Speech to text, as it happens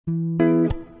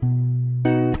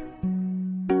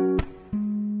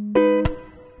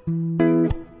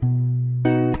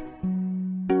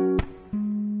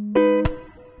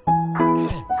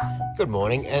Good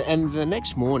morning, and the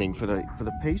next morning for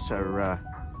the piso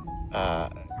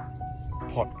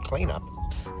pot cleanup,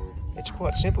 it's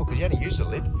quite simple because you only use the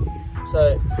lid.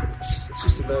 So it's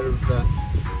just a matter of a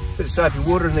bit of soapy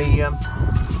water in the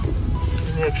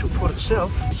actual pot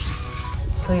itself.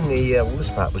 Clean the well, this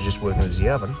part was just working as the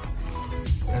oven,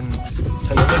 and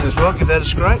the lid as well. Give that a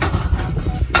scrape.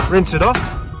 Rinse it off.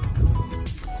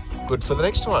 Good for the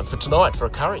next time, for tonight, for a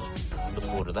curry. Look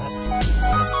forward to that.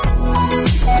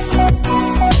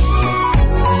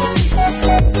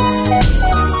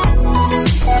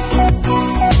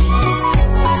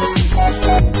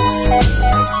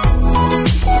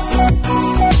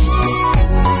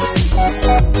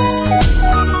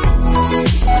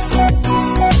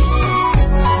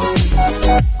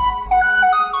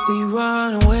 We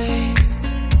run away,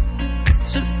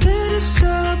 so let us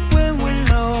up when we're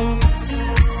low.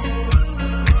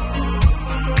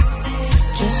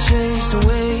 Just chase the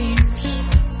waves,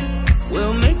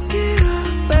 we'll make it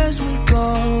up as we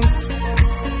go.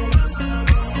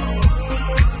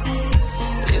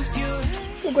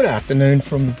 Well, good afternoon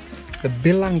from the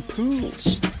Bilung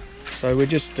Pools. So we're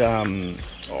just about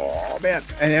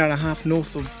an hour and a half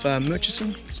north of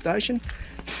Murchison station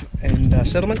and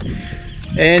settlement,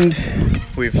 and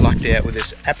we've lucked out with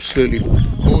this absolutely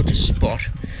gorgeous spot.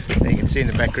 You can see in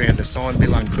the background the sign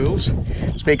Bilung Pools.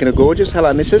 Speaking of gorgeous,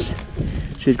 hello missus.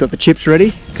 She's got the chips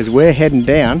ready because we're heading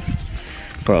down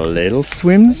for a little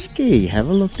swim ski. Have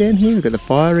a look down here. We've got the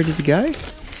fire ready to go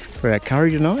for our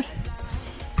curry tonight.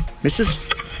 Missus,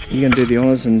 you're going to do the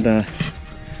honours and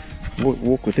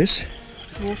walk with this.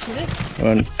 Walk with it?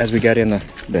 And as we go down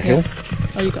the hill.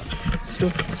 Oh, you got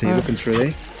stuff. So you're looking through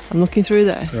there? I'm looking through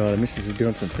there. Right, the missus is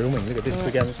doing some filming. Look at this,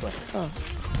 we're going this way. Oh.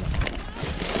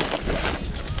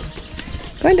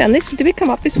 Going down this, did we come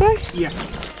up this way? Yeah.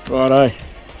 Righto.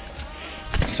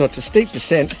 So it's a steep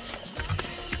descent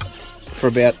for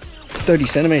about 30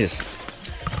 centimetres.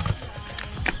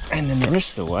 And then the rest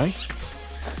of the way,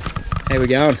 how we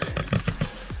going?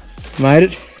 Made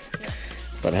it? Yeah.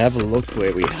 But have a look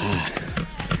where we are.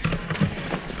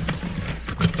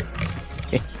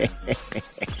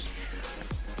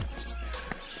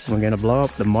 We're going to blow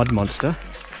up the mud monster.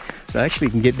 So actually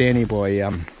you can get down here by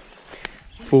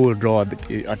four-wheel drive,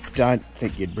 but I don't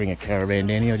think you'd bring a caravan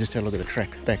down here. I just had a look at the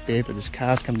track back there, but there's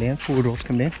cars come down, four-wheel drives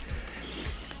come down.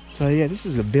 So yeah, this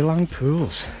is the Bilung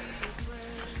Pools.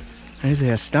 There's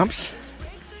our stumps.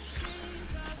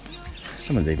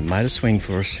 Someone's even made a swing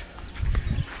for us.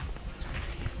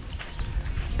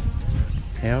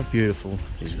 How beautiful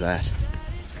is that?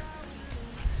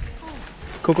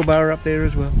 Kookaburra up there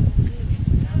as well.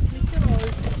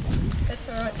 That's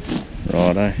alright.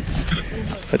 Righto.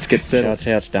 Let's get set. That's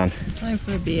how it's done. Time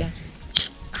for a beer.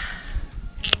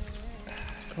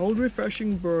 Cold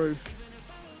refreshing brew.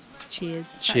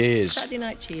 Cheers. Cheers. Saturday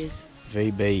night cheers.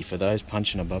 VB for those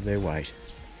punching above their weight.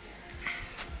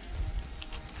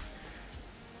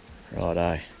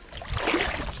 Righto.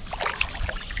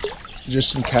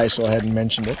 Just in case I hadn't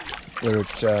mentioned it, we're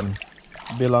at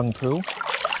Bilung Pool,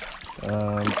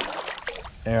 hour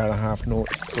and a half north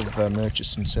of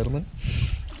Murchison settlement,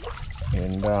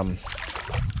 and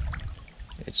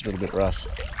it's a little bit rough.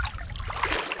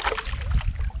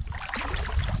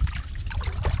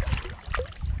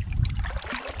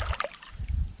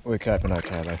 We're coping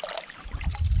okay though.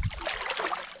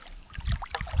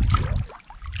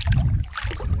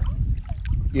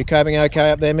 You coping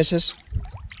okay up there, missus?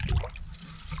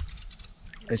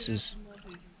 Mrs.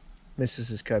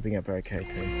 is coping up okay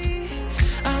too.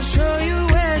 I'll show you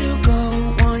where to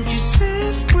go. Won't you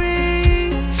set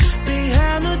free?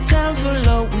 Behind the town for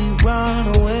love, we run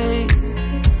away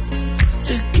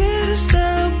to get us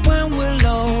up when we're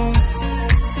low.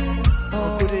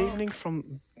 Well, good evening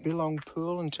from Bilung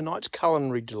Pool, and tonight's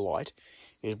culinary delight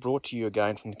is brought to you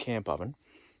again from the camp oven,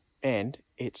 and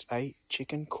it's a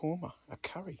chicken korma, a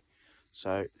curry.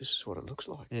 So this is what it looks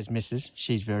like. There's Mrs.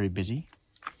 She's very busy.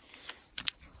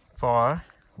 Fire.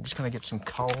 I'm just going to get some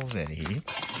coals out of here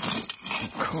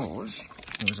because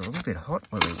it was a little bit hot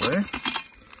where we were.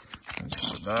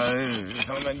 Let's put those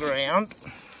on the ground.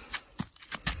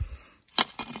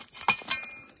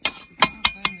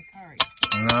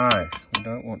 No, we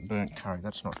don't want burnt curry.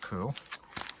 That's not cool.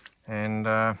 And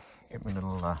get my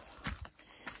little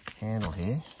handle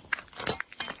here.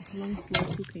 Long slow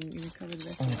cooking in a covered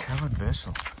vessel. In a covered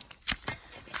vessel.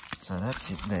 So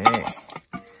that's it there.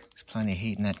 There's plenty of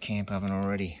heat in that camp oven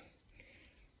already.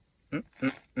 So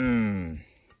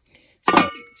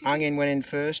onion went in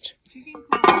first. Chicken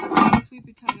korma, sweet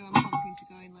potato and pumpkin to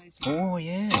go in later. Oh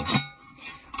yeah.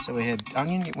 So we had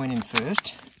onion that went in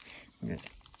first,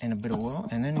 and a bit of oil,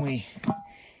 and then we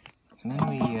And then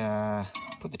we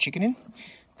put the chicken in.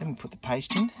 Then we put the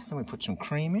paste in. Then we put some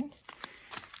cream in.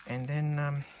 And then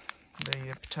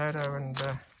the potato and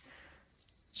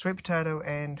sweet potato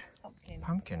and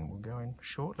pumpkin will go in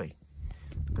shortly.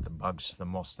 Look at the bugs, the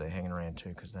moths there hanging around too,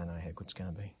 because they know how good it's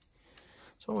going to be.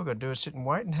 So all we've got to do is sit and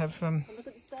wait and have and look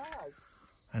at the stars.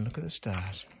 And look at the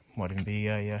stars. Might even be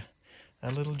a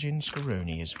little gin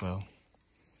scaroony as well.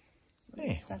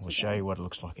 Yeah, we'll show you what it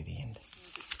looks like at the end.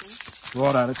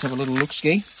 Righto, let's have a little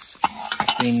look-ski. It's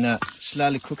been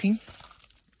slowly cooking.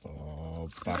 Oh,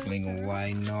 bubbling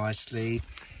away nicely.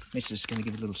 This is going to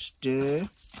give it a little stir.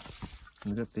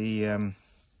 We've got the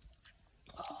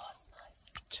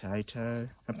potato,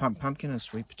 pumpkin and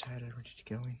sweet potato ready to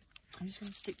go in. I'm just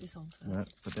going to stick this on first. No,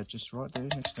 put that just right there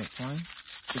next to that flame.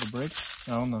 Bit of bread.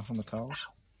 Oh, on the coals.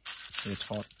 Yeah, it's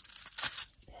hot.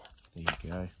 There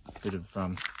you go. Bit of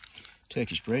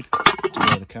Turkish bread to go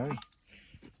with the curry.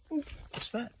 Ooh, what's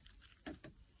that?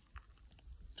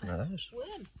 It's one of those.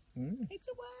 Worm. Mm. It's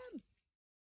a worm.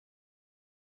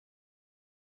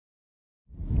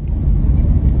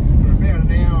 We're about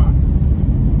an hour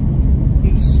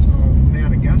east of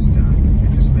Mt Augusta. We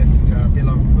just left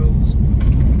Billong Pools. But,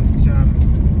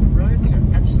 the roads are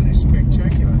absolutely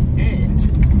spectacular, and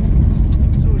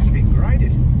it's all just been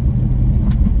graded.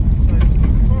 So it's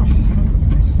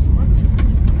this is wonderful.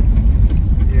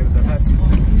 Yeah, they've had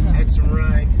some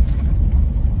rain.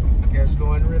 Goes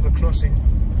going river crossing.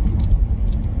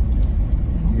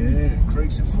 Yeah, the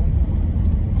creeks are full.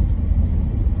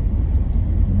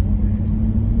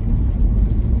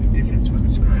 The difference when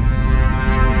it's green.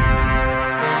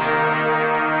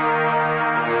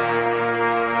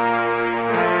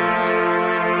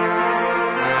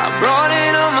 Brought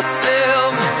it on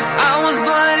myself. I was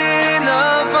blinded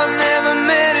enough. I never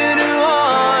met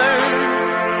anyone.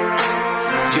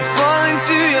 You fall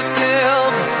into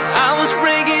yourself. I was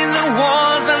breaking the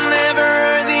walls. I never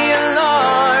heard the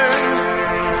alarm.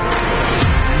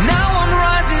 Now I'm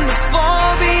rising to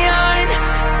fall behind.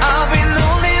 I've been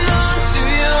holding on to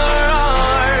your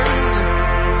arms.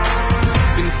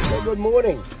 Well, good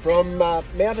morning from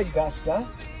Mt Augusta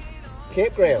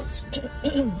campgrounds.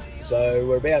 So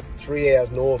we're about 3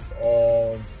 hours north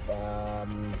of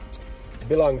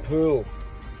Billong Pool,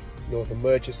 north of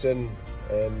Murchison,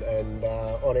 and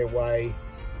on our way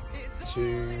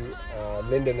to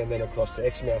Lyndon and then across to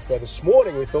Exmouth. So this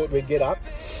morning we thought we'd get up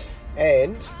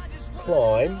and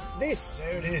climb this.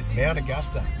 There it is, Mt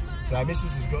Augusta. So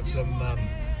Mrs. has got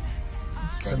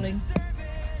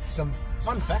some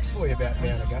fun facts for you about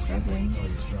Mt Augusta. Oh, you're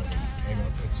struggling. Hang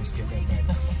on, let's just get that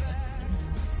back.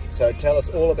 So tell us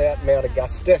all about Mt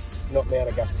Augustus, not Mt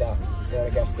Augusta.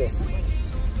 Mt Augustus.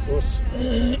 It's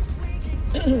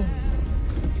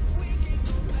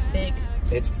big.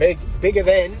 It's big, bigger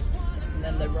than. And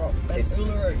then the rock. That's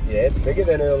Uluru. Yeah, it's bigger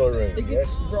than Uluru.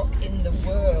 Biggest rock in the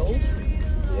world.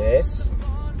 Yes.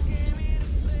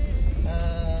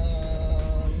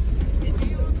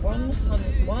 It's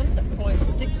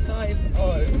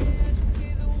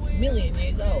 1.650 million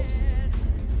years old.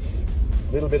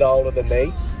 A little bit older than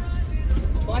me.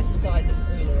 Twice the size of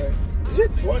Uluru. Is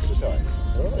it twice the size?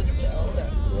 It's a bit older.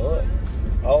 Right.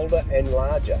 Older and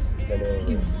larger than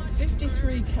Uluru. It's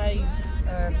 53 k's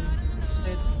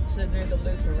to do the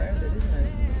loop around it, isn't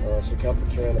it?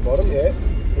 Circumference around the bottom, yeah.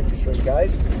 53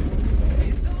 k's.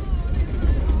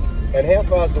 And how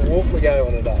far's the walk we're going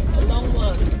on today? A long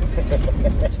one.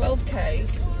 12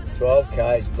 k's. 12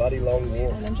 k's, bloody long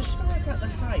walk. And I'm just trying to work out the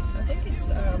height. I think it's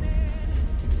I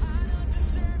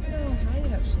don't know how high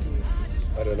it actually is.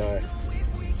 I don't know.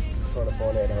 Trying to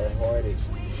find out how high it is.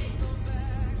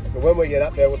 But when we get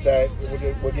up there, we'll say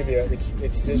we'll give you it's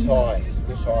this high,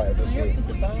 this Yep, here. there's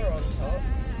a bar on top.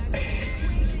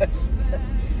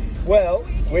 Well,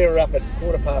 we were up at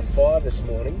 5:15 this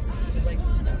morning. It makes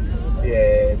it about 4.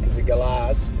 Yeah, because the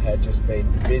galahs had just been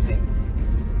busy,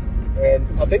 and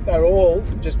I think they were all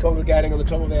just congregating on the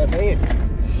top of our van.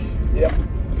 Yep,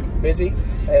 busy,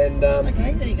 and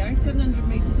Okay, there you go. 700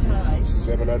 metres high.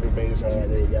 700 metres high.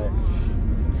 There you go.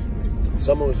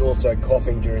 Someone was also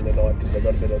coughing during the night because they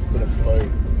got a bit of flu.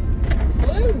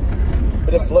 Flu?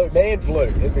 Bit of flu, man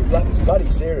flu. It's bloody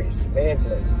serious, man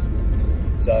flu.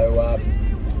 So,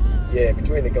 yeah,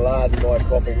 between the galahs and my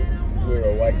coughing, we were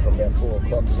awake from about 4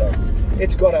 o'clock. So,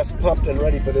 it's got us pumped and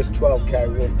ready for this 12k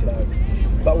walk today.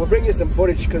 But we'll bring you some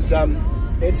footage because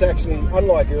it's actually,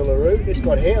 unlike Uluru, it's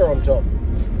got hair on top.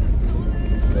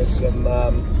 There's some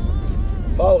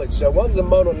foliage. So, one's a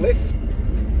monolith.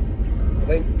 I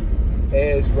think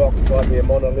Ayers Rock might be a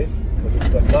monolith because it's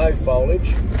got no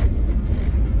foliage.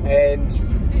 And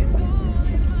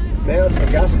Mt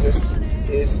Augustus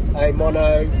is a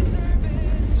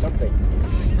something.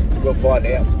 We'll find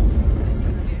out. It's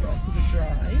going to be a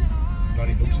drive.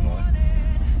 Bloody looks like.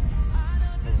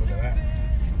 Look at that.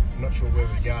 I'm not sure where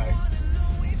we go.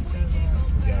 We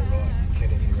go right.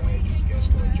 Kennedy Ranges,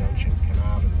 Gascoyne Junction,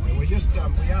 Carnarvon. And we are east of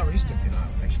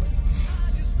Carnarvon actually.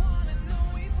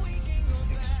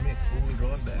 Nick Smith, four-wheel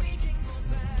drive dash.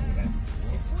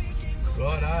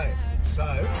 Righto. So.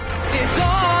 It's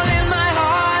all in my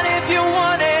heart if you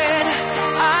want it.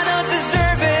 I don't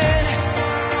deserve it.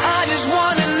 I just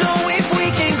want to know if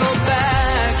we can go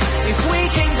back. If we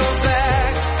can go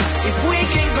back. If we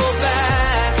can go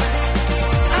back.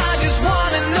 I just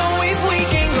want to know if we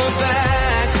can go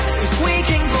back. If we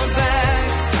can go back.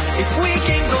 If we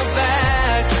can go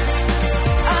back.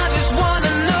 I just want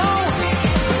to know.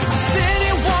 I said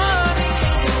it once.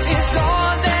 It's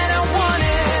all that I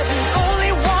wanted.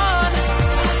 Only one.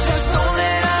 Just don't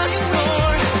let us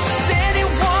ignore. I said it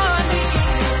once.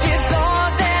 It's all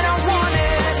that I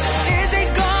wanted. Is it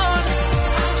gone?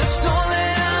 Just don't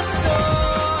let us ignore.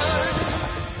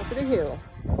 Top of the hill.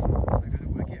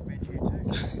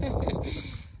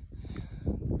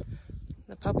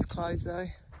 The pub's closed though.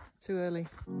 Too early.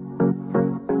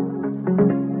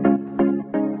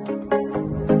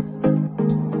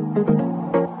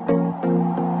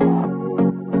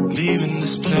 Leaving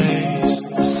this place,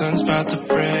 the sun's about to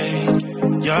break.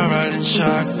 You're riding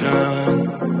shotgun.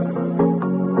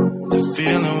 The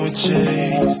feeling we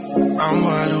chase, I'm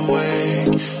wide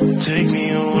awake. Take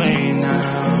me away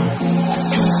now.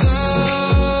 'Cause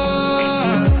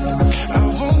I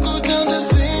won't go down the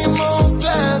same old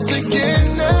path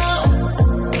again now.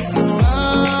 No,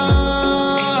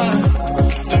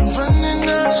 I've been running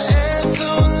out of air, so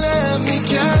let me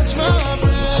catch my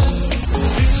breath.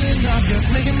 Feeling I've got's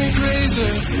making me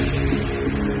crazy.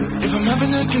 If I'm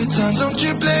having a good time, don't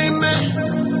you blame me.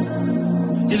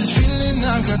 Yeah, this feeling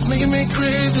I've got's making me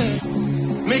crazy.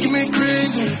 Making me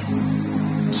crazy.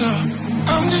 So,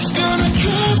 I'm just gonna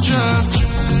drive.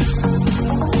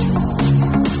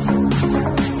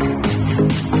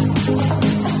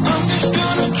 I'm just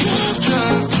gonna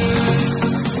drive.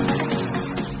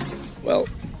 Well,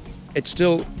 it's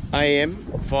still AM,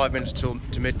 5 minutes to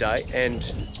midday, and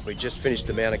we just finished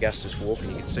the Mt Augustus walk,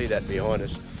 and you can see that behind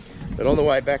us. But on the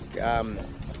way back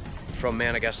from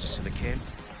Mt Augustus to the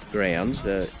campgrounds,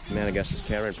 the Mt Augustus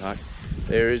Caravan Park,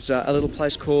 there is a little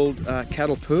place called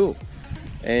Cattle Pool,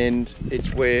 and it's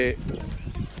where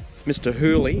Mr.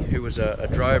 Hurley, who was a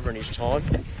drover in his time,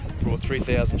 brought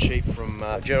 3,000 sheep from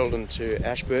Geraldton to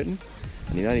Ashburton,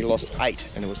 and he only lost 8,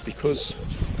 and it was because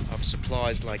of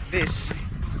supplies like this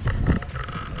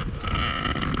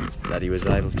that he was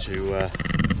able to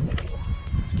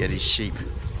get his sheep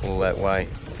all that way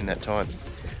in that time.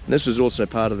 And this was also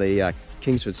part of the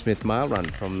Kingsford Smith mail run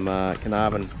from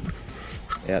Carnarvon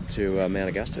out to Mt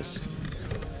Augustus.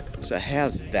 So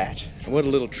how's that? And what a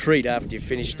little treat after you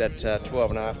finish that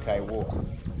 12.5k walk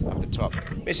up the top.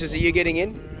 Mrs, are you getting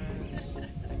in?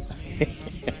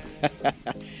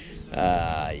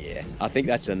 Yeah, I think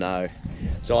that's a no.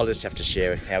 So I'll just have to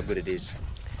share how good it is.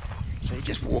 So you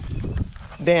just walk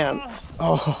down.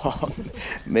 Oh,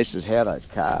 misses how those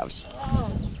calves.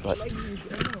 But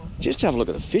just have a look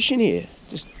at the fish in here.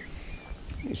 I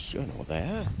don't know what they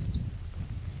are.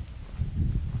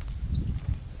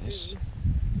 Yes.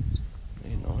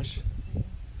 They're nice.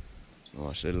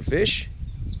 Nice little fish.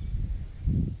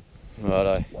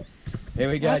 Righto. Here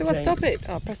we go. Why do I stop it?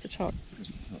 Oh, press the top.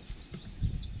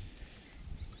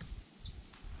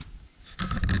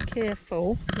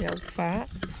 Careful, the old fart.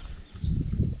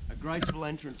 A graceful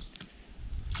entrance.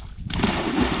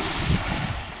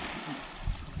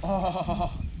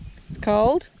 Oh. It's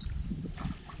cold.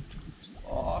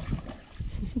 Oh.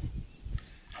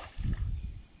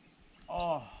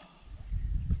 Oh.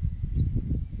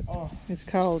 Oh. It's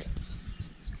cold.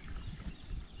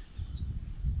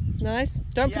 Nice.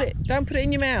 Don't put it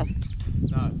in your mouth.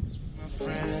 No.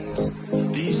 Friends,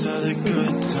 these are the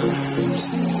good times.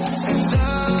 And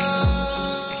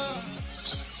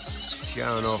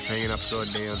Showing off, hanging upside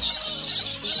down.